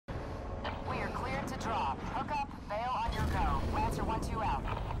drop. Hook up, bail on your go. Lancer 1-2 out.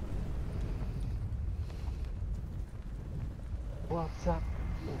 What's up?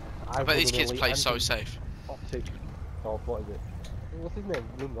 I bet these kids play so safe. Optic. Oh, what is it? What's his name?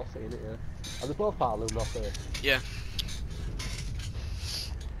 Luminosity, innit? Yeah. Are they both part of Luminosity? Yeah.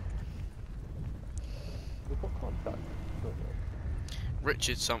 They put contact.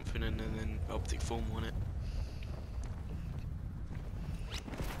 Richard something and then Optic Form on it.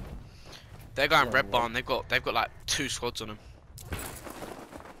 They're going red barn. They've got like 2 squads on them.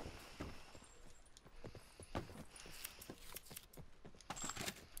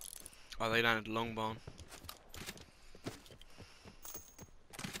 Oh, they landed long barn.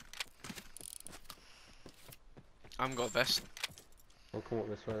 I haven't got a vest. I'll come up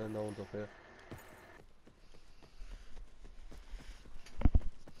this way and no one's up here.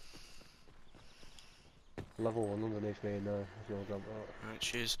 Level 1 underneath me now, if you want to jump out. Alright,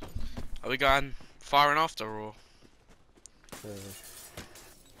 cheers. Are we going firing after or? Yeah.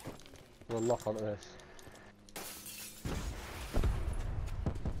 We'll lock onto this.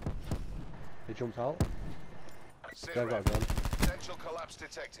 He jumped out. Go, go, go. Potential collapse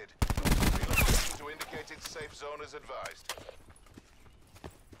detected. Relocation to indicated safe zone is advised.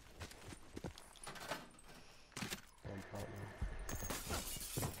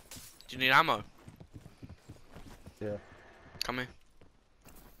 Do you need ammo? Yeah. Come here.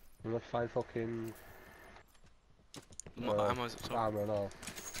 I'm gonna find fucking Ammo's at the top. armor now.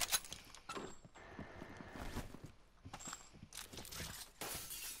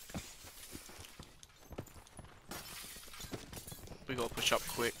 We gotta push up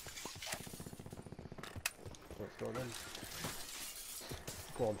quick. Let's go then.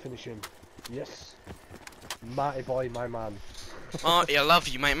 Go on, finish him. Yes. Marty boy, my man. Marty, I love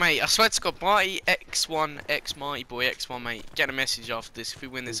you, mate. I swear to God, Marty, X1, X Marty boy, X1, mate. Get a message after this. If we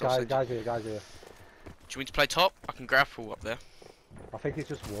win this, guys here. Do you want me to play top? I can grapple up there. I think he's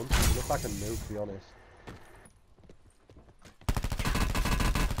just won. He looks like a noob, to be honest.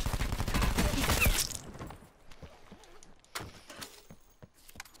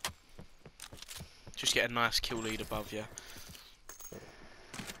 Just get a nice kill lead above you.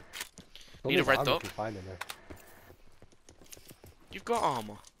 Don't Need a red dot? You've got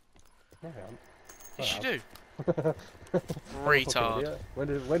armor. No, I haven't. Yes, you do. Retard.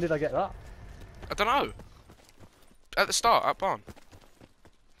 When did I get that? I don't know. At the start, at barn.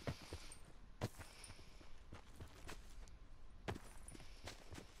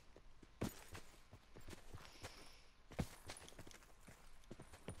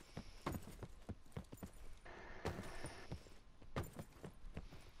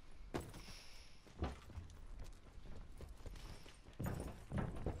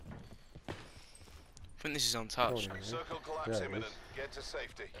 I think this is untouched. Circle collapse imminent. Get to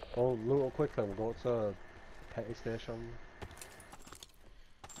safety. Oh, look up quickly. We'll go to petty station.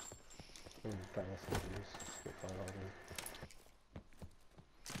 Get less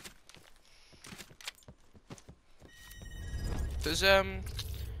Does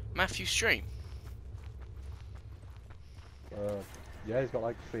Matthew stream? Yeah, he's got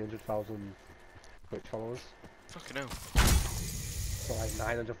like 300,000 Twitch followers. Fucking hell. Got like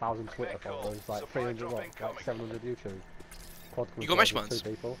 900,000 Twitter followers, like 300 what? Like 700 YouTube. You got measurements? 2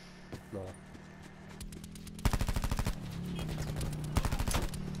 people. No. I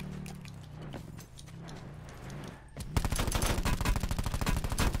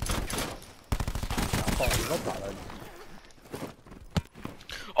thought I got that then.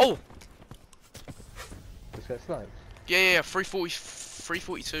 Oh! Just get sniped? Yeah,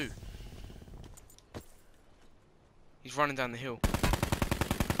 342. He's running down the hill.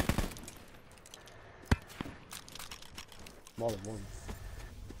 More than one.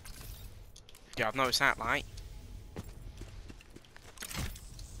 Yeah, I've noticed that, mate.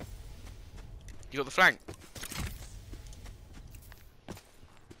 You got the flank?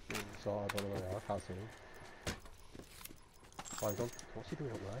 So I don't know where they are, I can't see him. What's he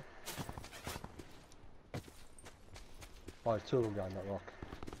doing up there? Oh, there's 2 of them behind that rock.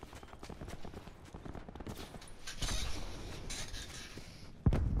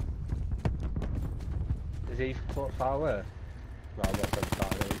 Is he far away? No, I'm not going to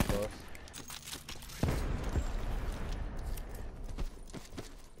start really close.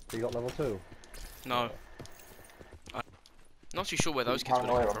 You got level 2? No. I'm not too sure where those kids would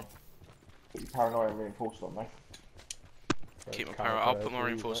have come from. Put your paranoia and reinforced on me. Keep my power. I'll put my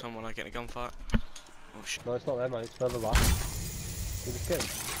reinforce on when I get in a gunfight. Oh shit. No, it's not there, mate. It's further back. You just kidding?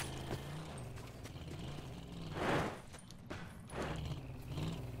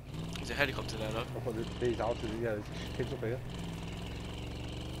 There's a helicopter there though. I'll put these houses, yeah, there's kids up here.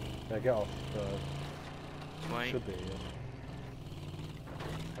 Yeah, get off. Wait. Should be, yeah.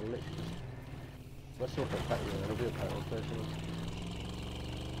 I literally just... Let's look at petrol, there'll be a petrol station.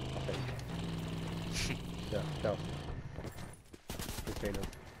 I think. Yeah, go. Container.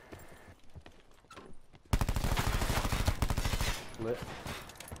 Lit.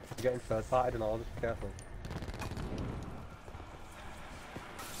 You're getting third party and all, just be careful.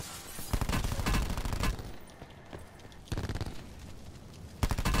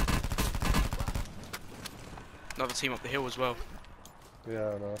 Another team up the hill as well. Yeah,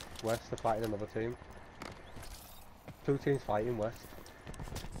 I know. West are fighting another team. 2 teams fighting West.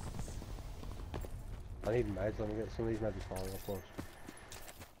 I need meds, let me get some of these meds before I go close.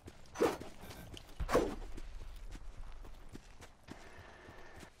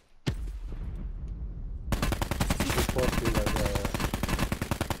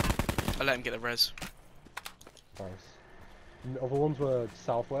 I let him get the res. Nice. The other ones were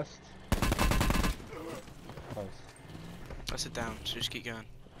southwest. Nice. That's it down, so just keep going.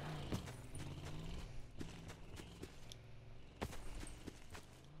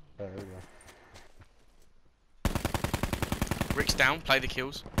 There we go. Rick's down, play the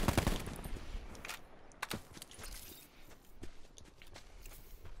kills.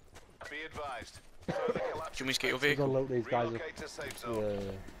 Be advised. Further collapse. Do you want me to get your I'm vehicle? gonna loot these guys up. Relocate to safe zone.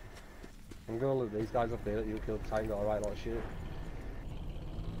 Yeah. I'm gonna loot these guys up here that you killed. I ain't got a right lot of shit.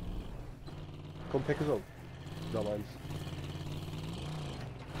 Come pick us up. No lines.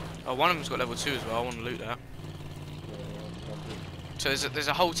 Oh, one of them's got level 2 as well, I want to loot that. Yeah, So there's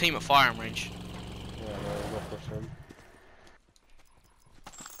a whole team at firing range. no, go push them.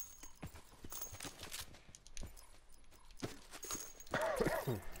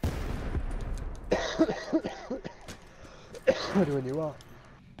 What doing you are?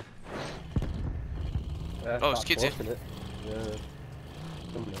 Yeah, Oh, it's that's kids here. close, innit? Yeah.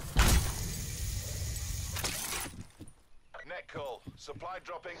 Somebody. Net call. Supply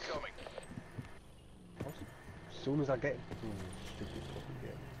drop incoming. As soon as I get... stupid fucking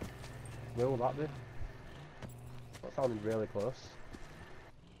game. Where will that be? That sounded really close.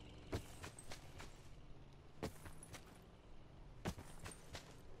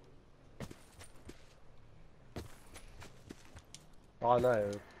 Oh no.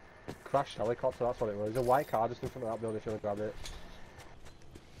 Crashed helicopter, that's what it was. There's a white car just in front of that building if you want to grab it.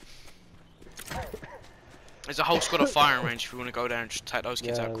 There's a whole squad at firing range if we want to go down and just take those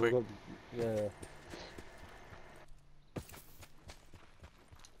kids out quick. Yeah.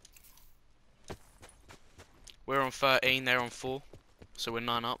 We're on 13, they're on 4. So we're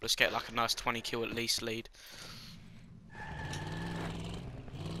 9 up. Let's get like a nice 20 kill at least lead.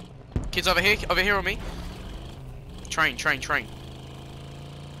 Kids over here on me. Train.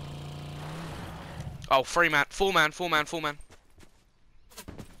 Oh, 4 man.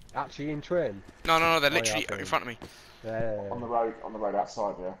 Actually in train? No, they're Oh, literally yeah, in front of me. Yeah. On the road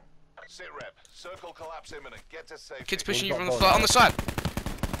outside, yeah. Sit rep. Circle collapse imminent. Get to safety. Kids pushing you One's from the got on the side.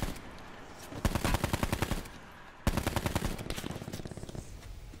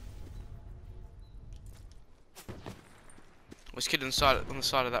 There's a kid on the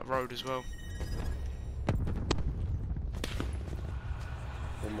side of that road as well.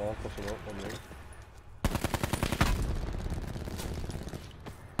 One more pushing up on me.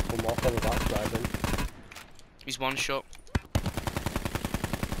 One more from the back driving. He's one shot.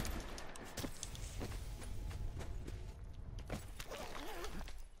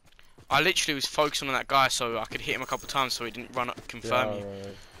 I literally was focusing on that guy so I could hit him a couple of times so he didn't run up confirm you.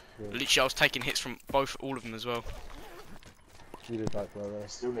 Right. Literally I was taking hits from all of them as well. You did that well there.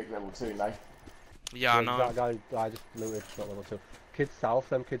 Still need level 2, mate. Yeah, I know. That guy I just looted, not level 2. Kids south,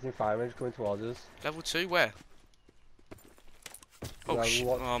 them kids in fire range coming towards us. Level 2? Where? Oh Yeah, shit!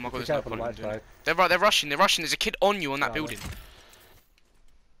 Oh my god, there's no point in doing it. side. They're rushing. There's a kid on you on that Yeah, building.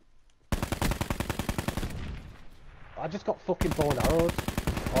 I just got fucking bow and arrows.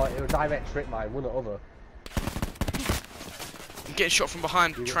 Oh, it was direct trip mine, one or other. I'm getting shot from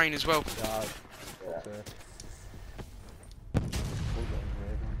behind You train as well. Yeah.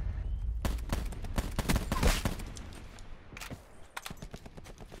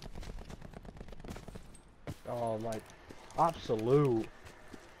 Oh my, absolute.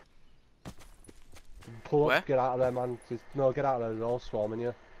 Pull up, Where? get out of there, man. Just, no, get out of there. They're all swarming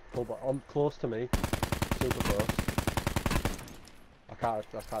you. Pull back, on close to me, super close. I can't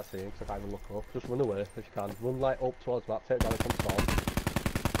see him because I can't even look up. Just run away if you can. Run like up towards that. Take down and come spawn.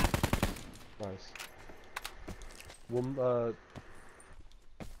 Nice. One. I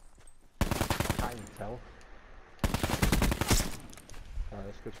can't even tell. Alright,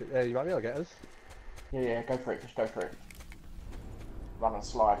 that's good shit. Yeah, you might be able to get us. Yeah, go for it, just go for it. run and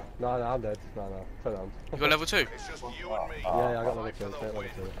slide. No, I'm dead. No, turn around. You got level 2? It's just you and me. Yeah, I got level Fight 2. for the Level win.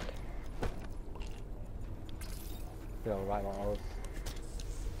 2. Yeah, right like ours.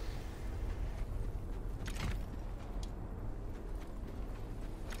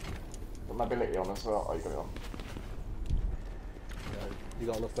 Got mobility on as well. Oh, you got it on. Yeah, you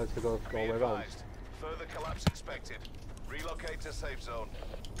got enough beds to go all the Be way around? advised. Further collapse expected. Relocate to safe zone.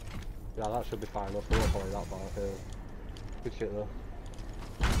 Yeah, that should be fine enough. We won't probably that far. Yeah. Good shit though.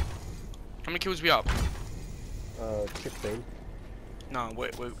 How many kills we up? 16. No,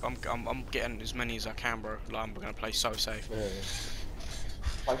 I'm getting as many as I can, bro. Like, I'm gonna play so safe. Yeah.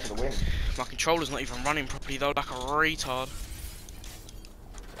 Play for the win. My controller's not even running properly though, like a retard.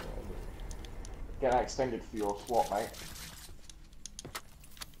 Get that extended for your SWAT, mate.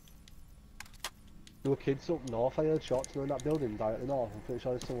 There were kids up north. I heard shots in that building directly north. I'm pretty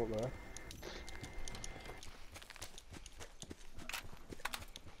sure there's some up there.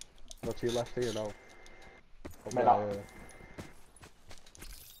 Not to your left here now. Up Mid there, up. yeah.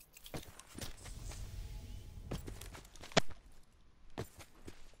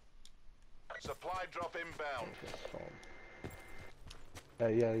 Supply drop inbound.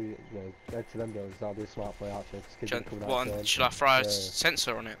 Yeah, head to them buildings. That'll be a smart play actually. 'Cause kids are coming out soon. Should I throw a Yeah.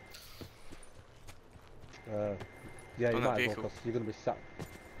 sensor on it? Yeah, you On that might as well, vehicle? 'cause you're gonna be sat.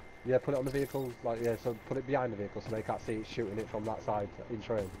 Yeah, put it on the vehicle. Like, yeah, so put it behind the vehicle so they can't see it shooting it from that side in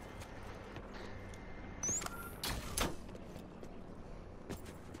train.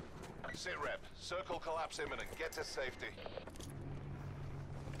 Sit rep. Circle collapse imminent. Get to safety.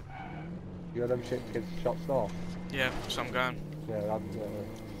 You heard them kids shots off? Yeah, so I'm going. Yeah,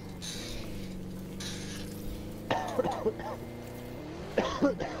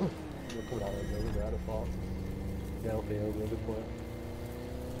 They're coming out of the building, I'd have thought. Yeah, it'll be a good point.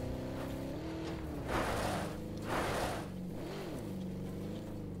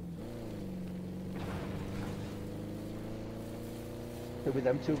 It'll be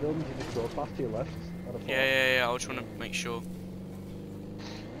them two buildings you just drove past to your left. I'd have thought. Yeah, I was trying to make sure.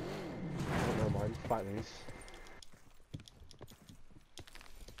 Oh, never mind, fight these.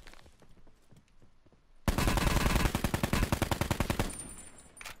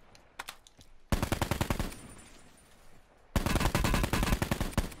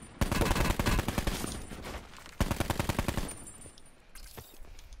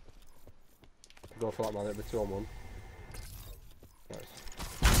 Go for that man, it'll be 2-on-1. Nice.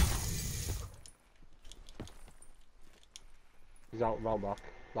 He's out round back.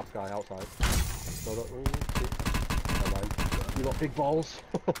 Last guy outside. No, never mind. You got big balls.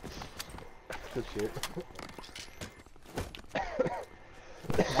 Good shit.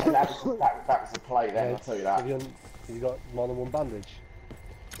 that was the play then, I'll tell you that. Have you got more than one bandage?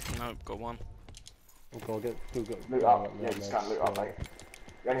 No, got one. We'll go Loot up. Yeah, just can't loot up, mate.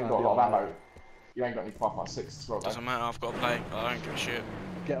 You ain't even got a lot of ammo. You ain't got any 5.6 as well, Doesn't mate. matter, I've got to play. I don't give a shit.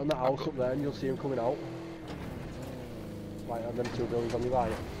 Get on that house up there and you'll see him coming out. Right, and them two buildings on your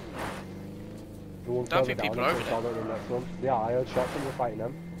right. The one Don't further think down, people are over and down at the next one. Yeah, I heard shots and we're fighting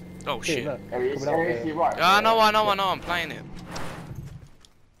them. Oh See shit. him There there, he is, coming out there he is, here. you're right. Yeah, I know, I'm playing it.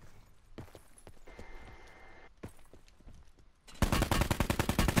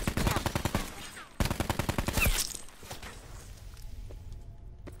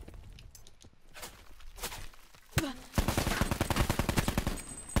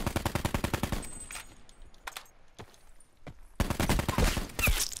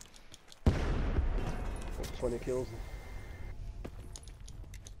 Got 20 kills.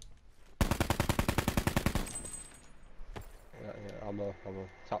 Yeah, I'm a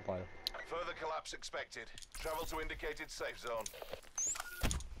tap fire. Further collapse expected. Travel to indicated safe zone.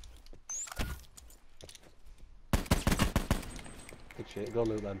 Good shit, go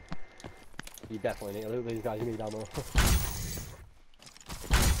loot them. You definitely need to loot these guys, you need ammo.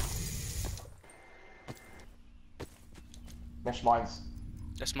 Mesh mines.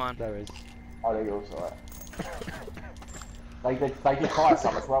 That's mine. There is. Oh, they're yours, alright. They did fire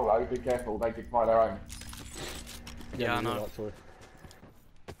some as well though, be careful, they did fire their own. Yeah, I they do know. actually.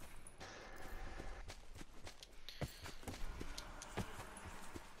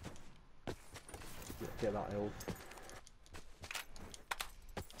 Yeah, get that hill.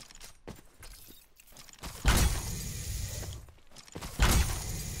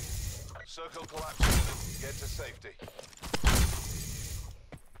 Circle collapse imminent. Get to safety.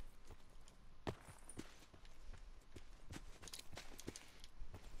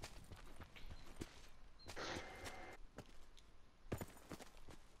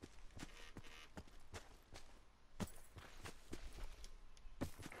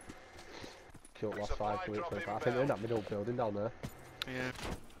 Killed last Supply 5 minutes. drop I think they're in that inbound. middle building down there. Yeah.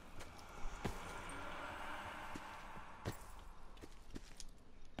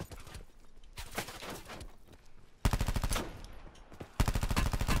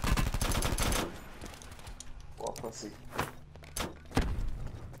 What a pussy.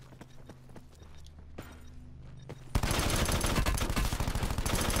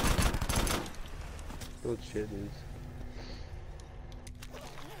 Good shit, dudes.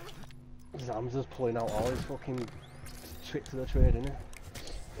 Xamzah's pulling out all his fucking tricks of the trade, innit?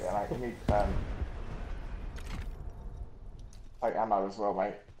 Yeah, mate, you need take ammo as well,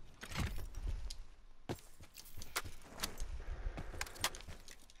 mate.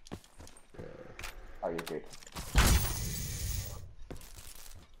 Oh, you did.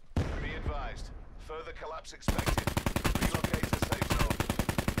 Be advised. Further collapse expected. Relocate to safe zone.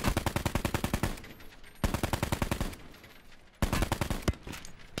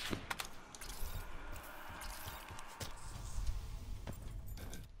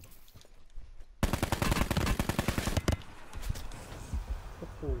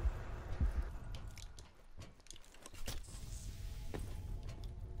 Oh.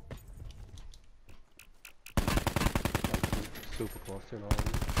 Super close to an all.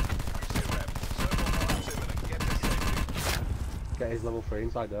 Sit rep. Circle collapse imminent. Get to safety. Get his level 3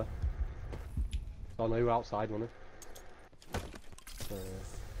 inside there. Oh no, you're outside, wasn't it?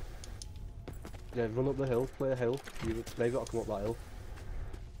 Yeah, run up the hill, play a hill. They've got to come up that hill.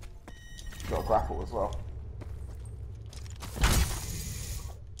 Got a grapple as well.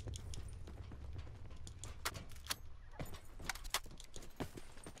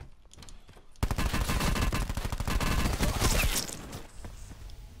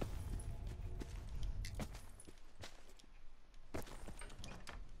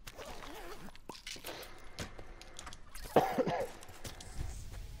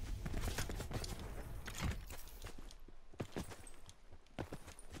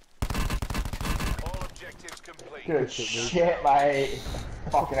 All objectives complete. Good shit, mate.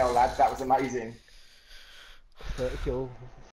 Fucking hell, lad, that was amazing. 30 kill,